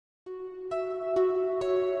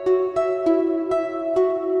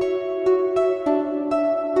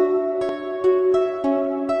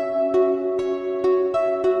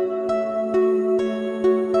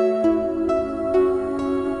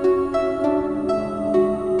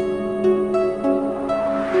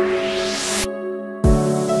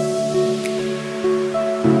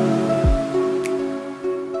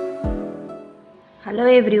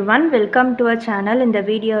Hello everyone, welcome to our channel. In the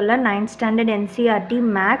video la 9th standard NCERT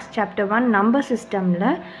Maths chapter 1 number system la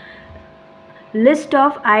list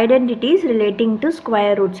of identities relating to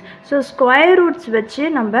square roots. So square roots வச்சு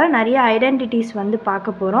நம்ம நிறைய identities வந்து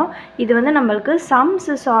பார்க்க போறோம். இது வந்து நமக்கு sums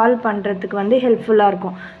solve பண்றதுக்கு வந்து ஹெல்ப்ஃபுல்லா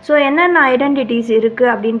இருக்கும். So என்னென்ன identities இருக்கு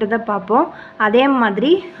அப்படின்றத பார்ப்போம். அதே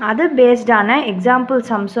மாதிரி அது based ஆன example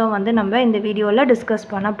sums வந்து நம்ம இந்த வீடியோல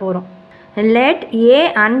டிஸ்கஸ் பண்ண போறோம். Let A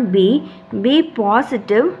and B be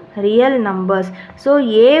positive real numbers. So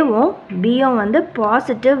A வும் B யும் வந்து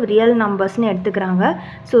positive real numbers னு எடுத்துக்கறாங்க.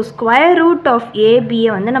 So square root of AB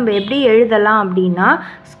வந்து நம்ம எப்படி எழுதலாம் அப்படினா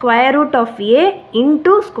square root of A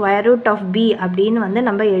into square root of B அப்படின்னு வந்து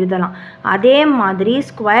நம்ம எழுதலாம். அதே மாதிரி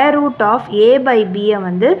square root of A by B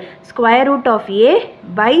வந்து square root of A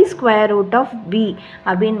by square root of B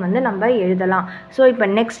அப்படின்னு வந்து நம்ம எழுதலாம். So இப்போ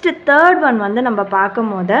next third one வந்து நம்ம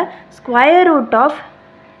பார்க்கும்போது square root of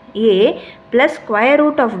A plus square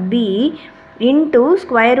root of B into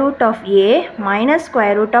square root of A minus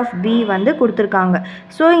square root of B வந்து கொடுத்திருக்காங்க.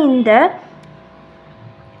 So இந்த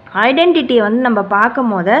ஐடென்டிட்டி வந்து நம்ம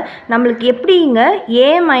பார்க்கும்போது நம்மளுக்கு எப்படிங்க A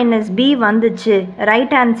minus B வந்துச்சு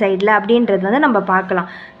ரைட் ஹேண்ட் சைடில் அப்படின்றது வந்து நம்ம பார்க்கலாம்.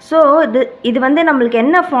 ஸோ இது வந்து நம்மளுக்கு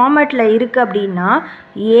என்ன ஃபார்மேட்டில் இருக்குது அப்படின்னா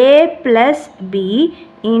A plus B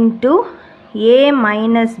into A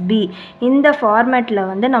minus B இந்த ஃபார்மேட்டில்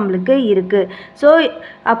வந்து நம்மளுக்கு இருக்குது. ஸோ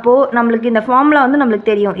அப்போது நம்மளுக்கு இந்த ஃபார்முலா வந்து நம்மளுக்கு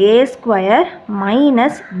தெரியும் A square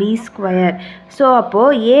minus B square. So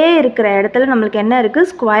அப்போது A இருக்கிற இடத்துல நம்மளுக்கு என்ன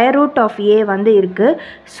இருக்குது ஸ்கொயர் ரூட் ஆஃப் A வந்து இருக்குது.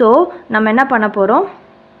 ஸோ நம்ம என்ன பண்ண போகிறோம்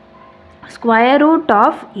square root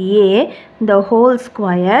of A the whole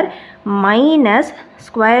square minus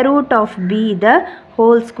square root of B the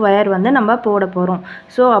whole square வந்து நம்ம போட போகிறோம்.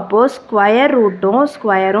 ஸோ அப்போது ஸ்கொயர் ரூட்டும்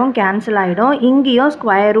ஸ்கொயரும் கேன்சல் ஆகிடும். இங்கேயும்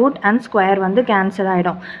ஸ்கொயர் ரூட் அண்ட் ஸ்கொயர் வந்து கேன்சல்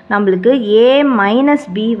ஆகிடும். நம்மளுக்கு A மைனஸ்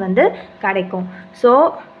B வந்து கிடைக்கும். ஸோ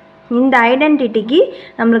இந்த ஐடென்டிட்டிக்கு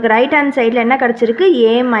நம்மளுக்கு ரைட் ஹேண்ட் சைடில் என்ன கிடச்சிருக்கு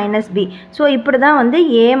A மைனஸ் B. ஸோ இப்படி தான் வந்து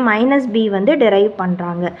A மைனஸ் B வந்து டெரைவ்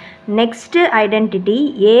பண்ணுறாங்க. Next identity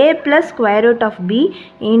A plus square root of B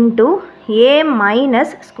into A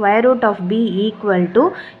minus square root of B equal to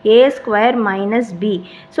A square minus B.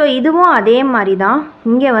 So இதுவும் அதே மாதிரி தான்.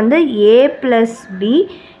 இங்கே வந்து A plus B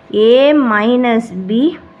A minus B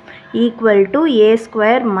equal to A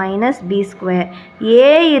square minus B square.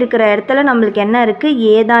 A இருக்கிற இடத்துல நம்மளுக்கு என்ன இருக்குது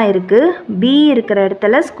A தான் இருக்குது. B இருக்கிற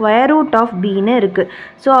இடத்துல ஸ்கொயர் ரூட் ஆஃப் Bன்னு இருக்குது.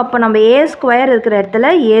 ஸோ அப்போ நம்ம A ஸ்கொயர் இருக்கிற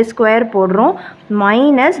இடத்துல A ஸ்கொயர் போடுறோம்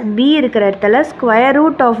மைனஸ் B இருக்கிற இடத்துல square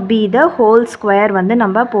root of B the whole square வந்து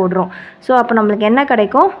நம்ம போடுறோம். ஸோ அப்போ நம்மளுக்கு என்ன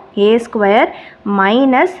கிடைக்கும் A square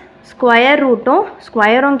minus square ரூட்டும்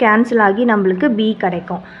ஸ்கொயரும் cancel ஆகி நம்மளுக்கு B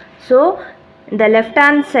கிடைக்கும். ஸோ இந்த லெஃப்ட்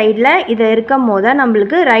ஹேண்ட் சைடில் இதை இருக்கும் போது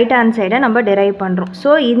நம்மளுக்கு ரைட் ஹேண்ட் சைடை நம்ம டெரைவ் பண்ணுறோம். ஸோ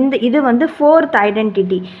இது வந்து fourth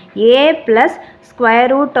identity A plus square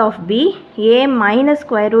root of B A minus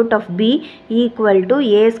square root of B equal to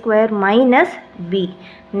A square minus B.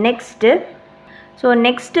 Next so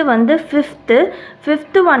next வந்து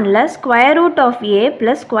ஃபிஃப்த்து ஒனில் square root of A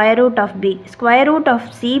plus square root of B square root of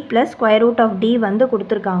C plus square root of D வந்து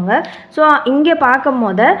கொடுத்துருக்காங்க. So இங்கே பார்க்கும்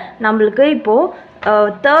போது நம்மளுக்கு இப்போது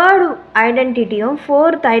third ஐடென்டிட்டியும்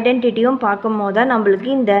fourth ஐடென்டிட்டியும் பார்க்கும் போது நம்மளுக்கு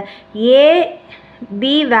இந்த A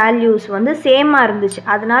B வேல்யூஸ் வந்து சேமாக இருந்துச்சு.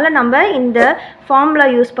 அதனால நம்ம இந்த ஃபார்முலா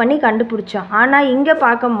யூஸ் பண்ணி கண்டுபிடிச்சோம். ஆனால் இங்கே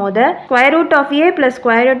பார்க்கும் போது square root of A plus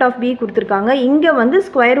square root of B கொடுத்துருக்காங்க. இங்கே வந்து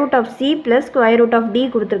square root of C plus square root of D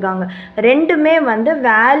கொடுத்துருக்காங்க. ரெண்டுமே வந்து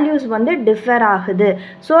வேல்யூஸ் வந்து டிஃபர் ஆகுது.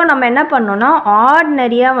 ஸோ நம்ம என்ன பண்ணோன்னா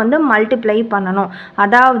ஆர்டினரியாக வந்து மல்டிப்ளை பண்ணணும்.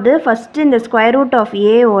 அதாவது ஃபஸ்ட்டு இந்த ஸ்கொயர் ரூட் ஆஃப்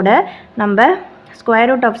Aவோட நம்ம square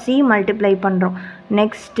root of C multiply பண்ணுறோம்.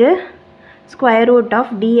 நெக்ஸ்ட்டு ஸ்கொயர் ரூட்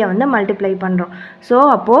ஆஃப் Dயை வந்து மல்டிப்ளை பண்ணுறோம். ஸோ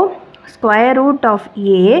அப்போது square root of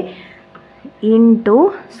A into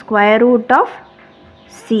square root of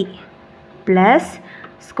C plus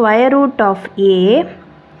square root of A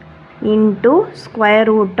into square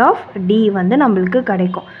root of D வந்து நம்மளுக்கு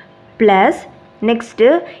கிடைக்கும். Plus next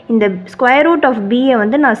இந்த square root of Bயை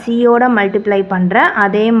வந்து நான் Cயோட மல்டிப்ளை பண்ணுறேன்.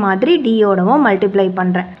 அதே மாதிரி Dயோடவும் மல்டிப்ளை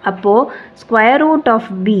பண்ணுறேன். அப்போது square root of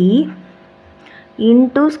B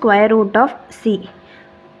into square root of C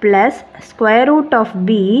plus square root of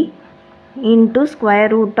B into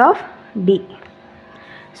square root of D.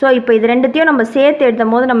 So இப்போ இது ரெண்டுத்தையும் நம்ம சேர்த்து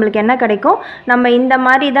எழுதும் போது நம்மளுக்கு என்ன கிடைக்கும் நம்ம இந்த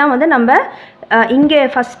மாதிரி தான் வந்து நம்ம இங்கே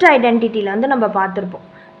ஃபஸ்ட்டு ஐடென்டிட்டியில் வந்து நம்ம பார்த்துருப்போம்.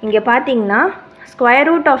 இங்கே பார்த்தீங்கன்னா ஸ்கொயர்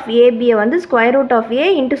ரூட் ஆஃப் ஏபியை வந்து square root of A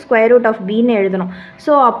into square root of பின்னு எழுதணும்.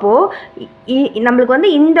 ஸோ அப்போது நம்மளுக்கு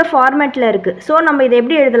வந்து இந்த ஃபார்மேட்டில் இருக்குது. ஸோ நம்ம இதை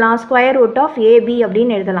எப்படி எழுதலாம்? ஸ்கொயர் ரூட் ஆஃப் ஏபி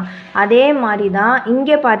அப்படின்னு எழுதலாம். அதே மாதிரி தான்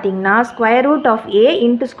இங்கே பார்த்தீங்கன்னா square root of A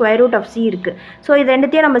into square root of C இருக்குது. ஸோ இது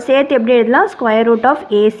ரெண்டுத்தையும் நம்ம சேர்த்து எப்படி எழுதலாம்? ஸ்கொயர் ரூட் ஆஃப்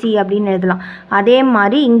ஏசி அப்படின்னு எழுதலாம். அதே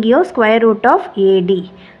மாதிரி இங்கேயும் square root of AD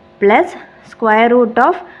plus square root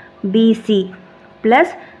of PC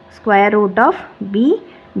plus square root of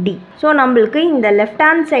பிடி. ஸோ நம்மளுக்கு இந்த லெஃப்ட்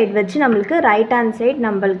ஹேண்ட் சைட் வச்சு நம்மளுக்கு ரைட் ஹேண்ட் சைட்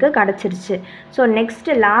நம்மளுக்கு கிடச்சிருச்சு. ஸோ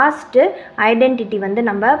நெக்ஸ்ட்டு லாஸ்ட்டு ஐடென்டிட்டி வந்து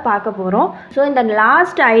நம்ம பார்க்க போகிறோம். ஸோ இந்த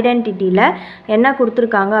லாஸ்ட் ஐடென்டிட்டியில் என்ன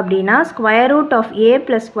கொடுத்துருக்காங்க அப்படின்னா square root of A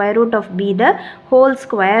plus square root of be the whole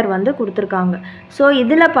square வந்து கொடுத்துருக்காங்க. ஸோ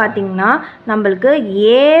இதில் பார்த்திங்கன்னா நம்மளுக்கு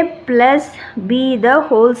ஏ plus be the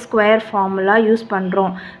whole square formula use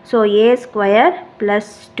பண்ணுறோம். ஸோ ஏ square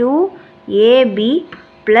plus 2ab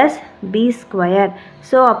plus B square.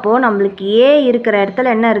 So அப்போது நம்மளுக்கு ஏ இருக்கிற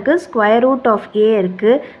இடத்துல என்ன இருக்குது? ஸ்கொயர் ரூட் ஆஃப் ஏ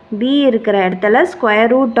இருக்குது. பி இருக்கிற இடத்துல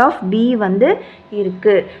ஸ்கொயர் ரூட் ஆஃப் பி வந்து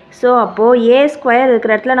இருக்குது. ஸோ அப்போது ஏ ஸ்கொயர்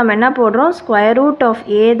இருக்கிற இடத்துல நம்ம என்ன போடுறோம்? Square root of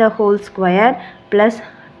A the whole square plus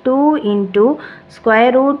 2 into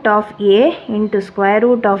square root of A into square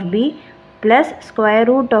root of B plus square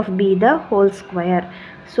root of be the whole square.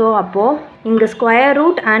 So அப்போது இங்கே ஸ்கொயர்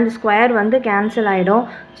ரூட் அண்ட் ஸ்கொயர் வந்து cancel ஆகிடும்.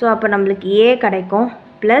 So அப்போ நம்மளுக்கு ஏ கிடைக்கும்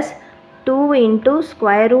plus 2 into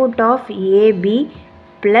square root of AB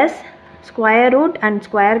plus square root and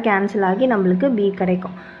square cancel ஆகி நம்மளுக்கு B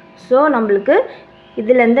கிடைக்கும். ஸோ நம்மளுக்கு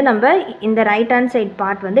இதுலேருந்து நம்ம இந்த ரைட் ஹேண்ட் சைட்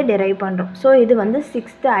பார்ட் வந்து டெரைவ் பண்ணுறோம். ஸோ இது வந்து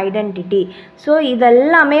 6th ஐடென்டிட்டி. ஸோ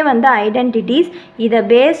இதெல்லாமே வந்து ஐடென்டிட்டிஸ். இதை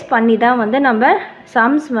பேஸ் பண்ணி தான் வந்து நம்ம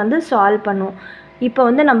சம்ஸ் வந்து சால்வ் பண்ணுவோம். இப்போ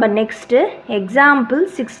வந்து நம்ம நெக்ஸ்ட்டு எக்ஸாம்பிள்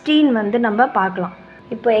 16 வந்து நம்ம பார்க்கலாம்.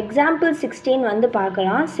 இப்போ எக்ஸாம்பிள் 16 வந்து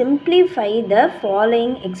பார்க்கலாம். Simplify the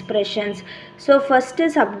following expressions. So first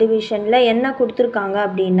சப்டிவிஷனில் என்ன கொடுத்துருக்காங்க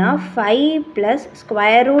அப்படின்னா 5 plus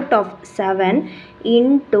square root of 7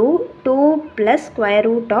 into 2 plus square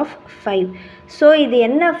root of 5. So இது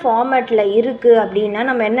என்ன ஃபார்மேட்டில் இருக்குது அப்படின்னா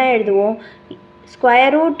நம்ம என்ன எழுதுவோம்?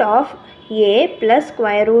 Square root of A plus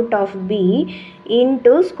square root of B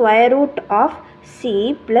into square root of C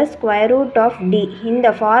plus square root of D இந்த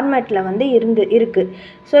ஃபார்மேட்டில் வந்து இருக்குது.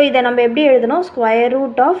 ஸோ இதை நம்ம எப்படி எழுதணும்? Square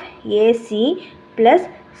root of AC plus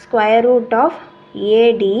square root of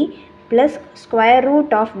AD plus square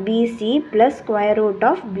root of PC plus square root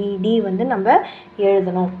of பிடி வந்து நம்ம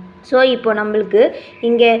எழுதணும். ஸோ இப்போ நம்மளுக்கு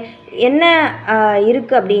இங்கே என்ன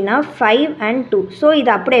இருக்குது அப்படின்னா 5 and 2. ஸோ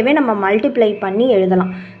இதை அப்படியே நம்ம மல்டிப்ளை பண்ணி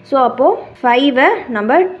எழுதலாம். ஸோ அப்போது 5ஐ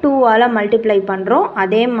நம்ம 2ஆல் மல்டிப்ளை பண்ணுறோம்.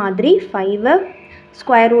 அதே மாதிரி 5ஐ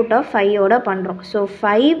ஸ்கொயர் ரூட் ஆஃப் 5ஓட பண்ணுறோம். So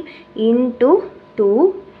 5 into 2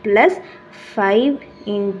 plus 5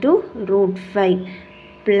 into root 5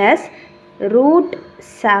 plus root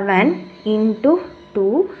 7 into 2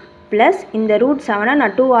 plus இந்த ரூட் 7ஐ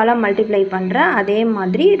நான் 2ஆல் மல்டிப்ளை பண்ணுறேன். அதே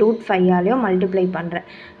மாதிரி ரூட் 5ஆலையும் மல்டிப்ளை பண்ணுறேன்.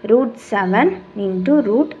 Root 7 into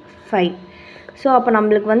root 5. ஸோ அப்போ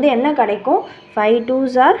நம்மளுக்கு வந்து என்ன கிடைக்கும்? 5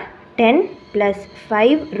 2s are 10 plus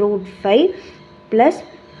 5 root 5 plus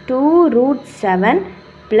 2 root 7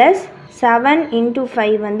 plus 7 into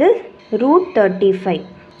 5 வந்து ரூட் 35.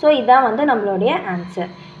 ஸோ இதான் வந்து நம்மளுடைய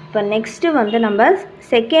ஆன்சர். இப்போ நெக்ஸ்ட்டு வந்து நம்ம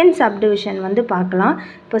செகண்ட் சப்டிவிஷன் வந்து பார்க்கலாம்.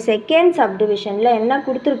 இப்போ செகண்ட் சப்டிவிஷனில் என்ன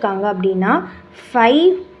கொடுத்துருக்காங்க அப்படின்னா 5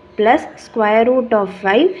 plus square root of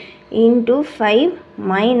 5 into 5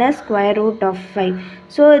 minus square root of 5.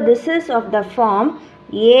 So this is of the form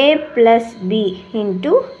a plus b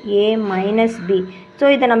into a minus b. So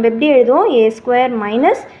இதை நம்ம எப்படி எழுதுவோம்? a square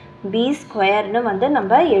minus b square னு வந்து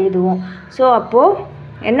நம்ம எழுதுவோம். ஸோ அப்போது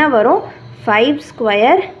என்ன வரும்? 5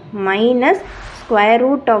 square minus square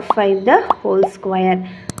root of 5 the whole square.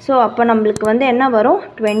 So அப்போ நம்மளுக்கு வந்து என்ன வரும்?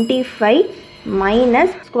 25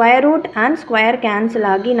 minus square root and square cancel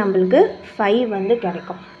ஆகி நம்மளுக்கு 5 வந்து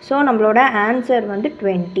கிடைக்கும். ஸோ நம்மளோட ஆன்சர் வந்து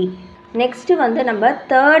 20. நெக்ஸ்ட்டு வந்து நம்ம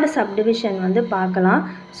தேர்ட் சப்டிவிஷன் வந்து பார்க்கலாம்.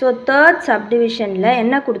 ஸோ தேர்ட் சப்டிவிஷனில்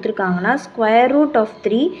என்ன கொடுத்துருக்காங்கன்னா square root of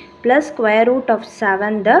 3 plus square root of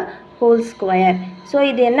 7 the whole square. So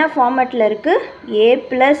இது என்ன ஃபார்மேட்டில் இருக்குது? a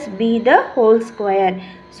plus b the whole square.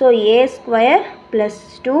 So a square plus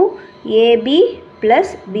 2ab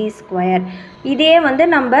plus b square. இதே வந்து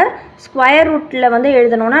நம்ம ஸ்கொயர் ரூட்டில் வந்து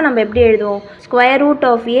எழுதணும்னா நம்ம எப்படி எழுதுவோம்? Square root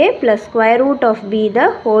of a plus square root of b the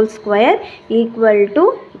whole square equal to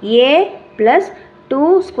a plus 2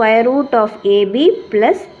 square root of ab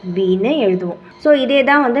plus bன்னு எழுதுவோம். ஸோ இதே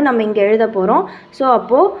தான் வந்து நம்ம இங்கே எழுத போகிறோம். ஸோ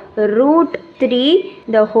அப்போது root 3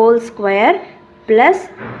 the whole square plus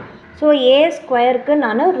so a ஸ்கொயருக்கு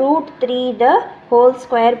நான் ரூட் 3 த ஹோல்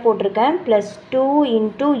ஸ்கொயர் போட்டிருக்கேன் ப்ளஸ் 2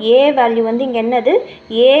 இன்ட்டு ஏ வேல்யூ வந்து இங்கே என்னது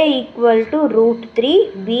ஏ equal to √3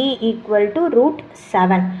 B equal to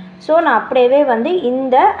 √7. So நான் அப்படியே வந்து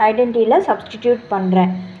இந்த ஐடென்டிட்டியில் சப்ஸ்டிடியூட்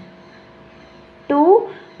பண்ணுறேன். 2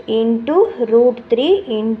 into √3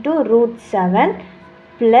 into √7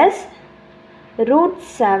 plus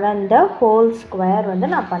 √7 the whole square வந்து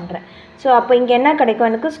நான் பண்ணுறேன். ஸோ அப்போ இங்கே என்ன கிடைக்கும்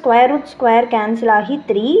எனக்கு ஸ்கொயர் கேன்சல் ஆகி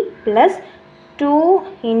 3 ப்ளஸ் 2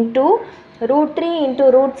 இன்ட்டு √3 இன்ட்டு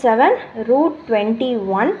 √7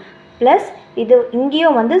 √21 ப்ளஸ் இது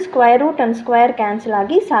இங்கேயும் வந்து square root and square cancel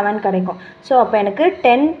ஆகி 7 கிடைக்கும். ஸோ அப்போ எனக்கு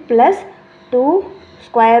 10 ப்ளஸ் 2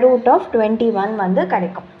 ஸ்கொயர் ரூட் ஆஃப் 21 வந்து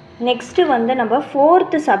கிடைக்கும். நெக்ஸ்ட்டு வந்து நம்ம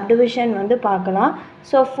 4th சப்டிவிஷன் வந்து பார்க்கலாம்.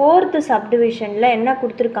 ஸோ 4th சப்டிவிஷனில் என்ன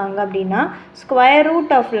கொடுத்துருக்காங்க அப்படின்னா square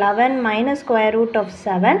root of 11 minus square root of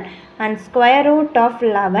 7 and square root of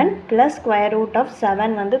 11 plus square root of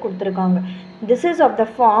 7 வந்து கொடுத்துருக்காங்க. This is of the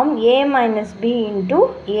form a minus B into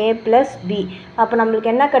a plus B. அப்போ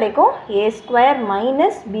நம்மளுக்கு என்ன கிடைக்கும் a square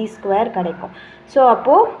minus B square கிடைக்கும். So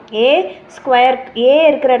அப்போது a square a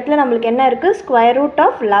இருக்கிற இடத்துல நம்மளுக்கு என்ன இருக்குது ஸ்கொயர் ரூட்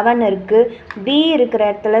ஆஃப் 11 இருக்குது, b இருக்கிற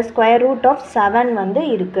இடத்துல ஸ்கொயர் ரூட் ஆஃப் 7 வந்து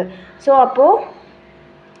இருக்குது. ஸோ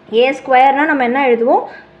அப்போது a ஸ்கொயர்னால் நம்ம என்ன எழுதுவோம்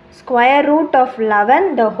square root of 11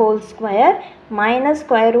 the whole square minus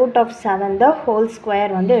square root of 7 the whole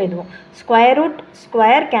square வந்து எழுதுவோம். ஸ்கொயர் ரூட்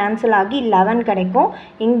ஸ்கொயர் கேன்சல் ஆகி 11 கிடைக்கும்,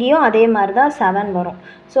 இங்கேயும் அதே மாதிரி தான் 7 வரும்.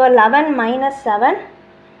 So 11 minus 7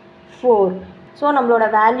 4. ஸோ நம்மளோட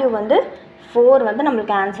வேல்யூ வந்து 4 வந்து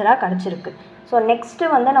நம்மளுக்கு ஆன்சராக கிடச்சிருக்கு. ஸோ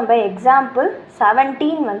நெக்ஸ்ட்டு வந்து நம்ம எக்ஸாம்பிள்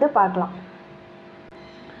 17 வந்து பார்க்கலாம்.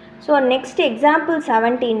 ஸோ நெக்ஸ்ட் எக்ஸாம்பிள்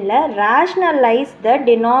 17ல் ரேஷ்னலைஸ் த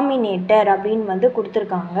டினாமினேட்டர் அப்படின்னு வந்து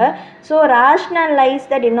கொடுத்துருக்காங்க. ஸோ ரேஷ்னலைஸ்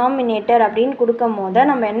த டினாமினேட்டர் அப்படின்னு கொடுக்கும் போது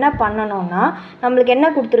நம்ம என்ன பண்ணணும்னா நம்மளுக்கு என்ன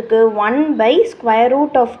கொடுத்துருக்கு 1 பை ஸ்கொயர்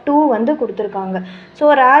ரூட் ஆஃப் 2 வந்து கொடுத்துருக்காங்க. ஸோ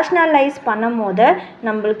ரேஷ்னலைஸ் பண்ணும் போது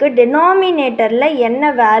நம்மளுக்கு டினாமினேட்டரில்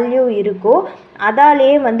என்ன வேல்யூ இருக்கோ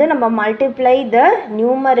அதாலே வந்து நம்ம multiply the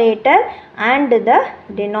numerator and the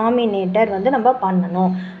denominator வந்து நம்ம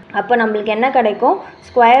பண்ணணும். அப்போ நம்மளுக்கு என்ன கிடைக்கும்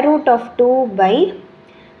square root of 2 by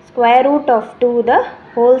square root of 2 the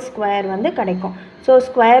whole square வந்து கிடைக்கும். So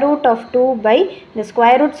square root of 2 by இந்த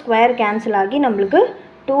ஸ்கொயர் ரூட் ஸ்கொயர் கேன்சல் ஆகி நம்மளுக்கு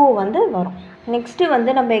 2 வந்து வரும். நெக்ஸ்ட்டு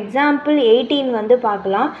வந்து நம்ம எக்ஸாம்பிள் 18 வந்து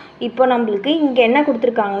பார்க்கலாம். இப்போ நம்மளுக்கு இங்கே என்ன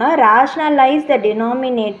கொடுத்துருக்காங்கன்னா rationalise the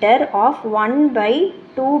denominator of 1 by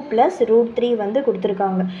 2 plus √3 வந்து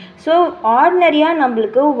கொடுத்துருக்காங்க. ஸோ ஆர்டினரியாக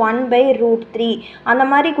நம்மளுக்கு 1 பை √3 அந்த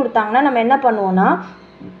மாதிரி கொடுத்தாங்கன்னா நம்ம என்ன பண்ணுவோன்னா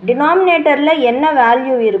டினாமினேட்டரில் என்ன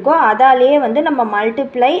வேல்யூ இருக்கோ அதாலேயே வந்து நம்ம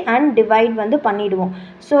மல்டிப்ளை அண்ட் டிவைட் வந்து பண்ணிவிடுவோம்.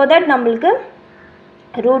 ஸோ தட் நம்மளுக்கு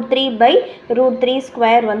 √3 பை √3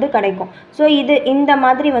 ஸ்கொயர் வந்து கிடைக்கும். ஸோ இது இந்த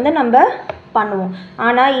மாதிரி வந்து நம்ம பண்ணுவோம்.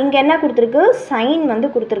 ஆனால் இங்கே என்ன கொடுத்துருக்கு சைன் வந்து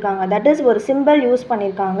கொடுத்துருக்காங்க, தட் இஸ் ஒரு சிம்பிள் யூஸ்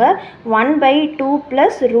பண்ணியிருக்காங்க 1 பை 2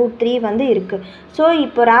 ப்ளஸ் √3 வந்து இருக்குது. ஸோ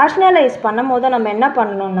இப்போ ரேஷ்னலைஸ் பண்ணும் போது நம்ம என்ன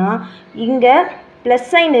பண்ணணும்னா இங்கே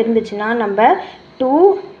ப்ளஸ் சைன் இருந்துச்சுன்னா நம்ம 2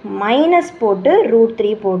 மைனஸ் போட்டு √3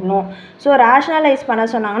 போடணும். ஸோ ரேஷ்னலைஸ் பண்ண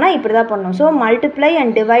சொன்னாங்கன்னா இப்படி தான் பண்ணணும். So multiply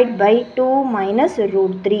and divide by 2 minus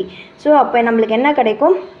 √3. So அப்போ நம்மளுக்கு என்ன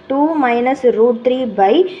கிடைக்கும் 2 மைனஸ் √3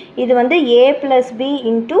 பை இது வந்து a plus B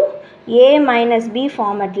into a minus B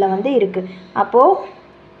ஃபார்மேட்டில் வந்து இருக்குது. அப்போது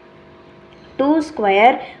 2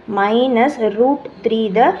 square minus √3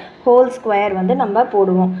 the whole square வந்து நம்ம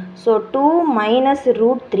போடுவோம். So 2 minus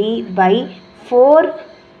 √3 by 4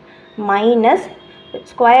 minus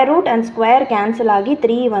square root and square cancel ஆகி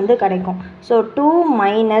 3 வந்து கிடைக்கும். ஸோ 2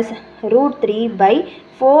 மைனஸ் √3 பை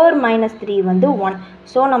 4 மைனஸ் 3 வந்து 1.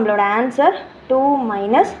 ஸோ நம்மளோட ஆன்சர் 2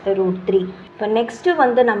 மைனஸ் √3. இப்போ நெக்ஸ்ட்டு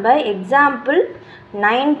வந்து நம்ம எக்ஸாம்பிள்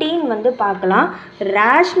 19 வந்து பார்க்கலாம்.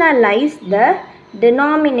 Rationalise the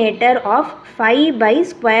denominator of 5 by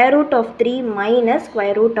square root of 3 minus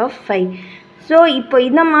square root of 5. So இப்போ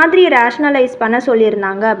இந்த மாதிரி ரேஷ்னலைஸ் பண்ண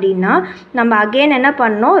சொல்லியிருந்தாங்க அப்படின்னா நம்ம அகெயின் என்ன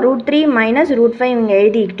பண்ணோம் √3 மைனஸ் √5 இங்கே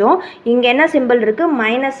எழுதிக்கிட்டோம். இங்கே என்ன சிம்பிள் இருக்குது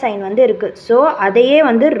மைனஸ் சைன் வந்து இருக்குது. ஸோ அதையே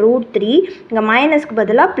வந்து √3 இங்கே மைனஸ்க்கு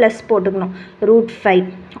பதிலாக ப்ளஸ் போட்டுக்கணும் √5.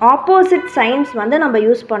 ஆப்போசிட் சைன்ஸ் வந்து நம்ம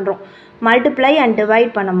யூஸ் பண்ணுறோம் மல்டிப்ளை அண்ட்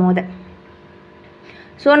டிவைட் பண்ணும் போது.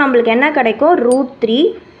 ஸோ நம்மளுக்கு என்ன கிடைக்கும் √3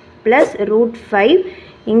 ப்ளஸ் √5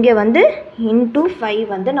 இங்கே வந்து இன்ட்டு 5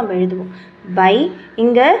 வந்து நம்ம எழுதுவோம் பை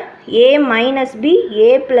இங்கே a minus B a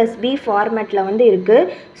plus B ஃபார்மேட்டில் வந்து இருக்குது.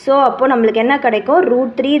 ஸோ அப்போது நம்மளுக்கு என்ன கிடைக்கும்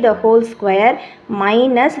 √3 the whole square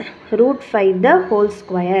minus √5 the whole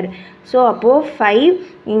square. So அப்போது 5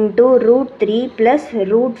 into √3 plus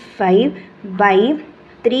 √5 by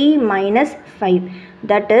 3 minus 5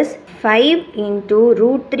 that is 5 into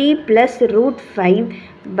 √3 plus √5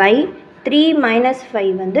 by 3 minus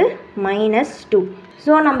 5 வந்து minus 2.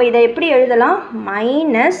 ஸோ நம்ம இதை எப்படி எழுதலாம்,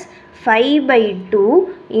 -5/2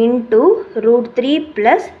 இன்ட்டு √3 +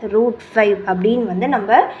 √5 அப்படின்னு வந்து நம்ம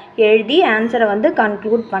எழுதி ஆன்சரை வந்து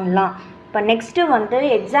கன்க்ளூட் பண்ணலாம். இப்போ நெக்ஸ்ட்டு வந்து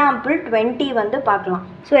எக்ஸாம்பிள் 20 வந்து பார்க்கலாம்.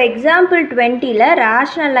 ஸோ எக்ஸாம்பிள் 20ல்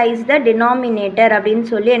ரேஷ்னலைஸ் த டினாமினேட்டர் அப்படின்னு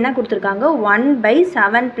சொல்லி என்ன கொடுத்துருக்காங்க,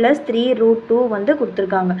 1/7 + 3√2 வந்து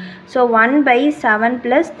கொடுத்துருக்காங்க. ஸோ 1/7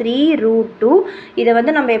 + 3√2 இதை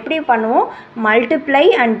வந்து நம்ம எப்படி பண்ணுவோம், மல்டிப்ளை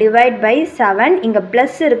அண்ட் டிவைட் பை 7. இங்கே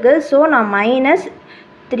ப்ளஸ் இருக்குது, ஸோ நான்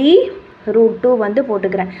 -3√2 வந்து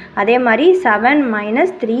போட்டுக்கிறேன். அதே மாதிரி 7 -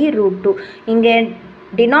 3√2 இங்கே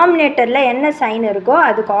டினாமினேட்டரில் என்ன சைன் இருக்கோ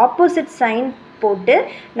அதுக்கு ஆப்போசிட் சைன் போட்டு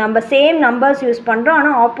நம்ம சேம் நம்பர்ஸ் யூஸ் பண்ணுறோம்,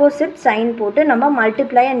 ஆனால் ஆப்போசிட் சைன் போட்டு நம்ம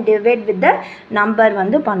multiply and divide with the number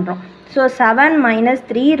வந்து பண்ணுறோம். ஸோ 7 -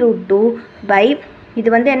 3√2 பை இது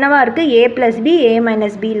வந்து என்னவா இருக்குது, a + b a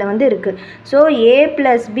 - bயில் வந்து இருக்குது. So a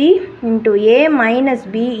 + b into a -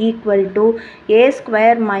 b equal to a²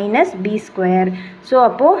 - b². So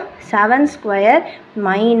அப்போது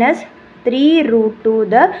 7² - 3√2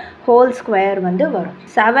 த ஹோல் ஸ்கொயர் வந்து வரும்.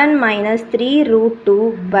 7 - 3√2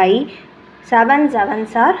 பை 7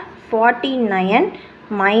 7s are 49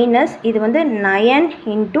 மைனஸ் இது வந்து 9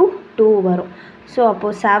 இன்ட்டு 2 வரும். ஸோ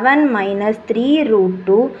அப்போது 7 -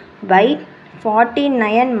 3√2 பை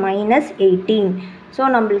 49 - 18. ஸோ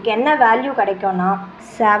நம்மளுக்கு என்ன வேல்யூ கிடைக்கும்னா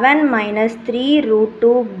 7 -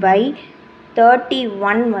 3√2 பை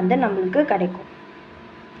 31 வந்து நம்மளுக்கு கிடைக்கும்.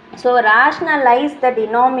 ஸோ ரேஷ்னலைஸ் த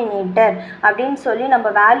டினாமினேட்டர் அப்படின்னு சொல்லி நம்ம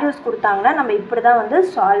வேல்யூஸ் கொடுத்தாங்கன்னா நம்ம இப்படி தான் வந்து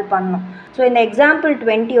சால்வ் பண்ணணும். ஸோ இந்த எக்ஸாம்பிள்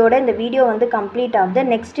 20யோட இந்த வீடியோ வந்து கம்ப்ளீட் ஆகுது.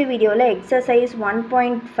 நெக்ஸ்ட் வீடியோவில் எக்ஸசைஸ்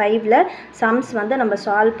 1.5ல் சம்ஸ் வந்து நம்ம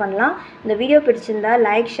சால்வ் பண்ணலாம். இந்த வீடியோ பிடிச்சிருந்தா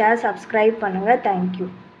லைக், ஷேர், சப்ஸ்கிரைப் பண்ணுங்கள். தேங்க்யூ.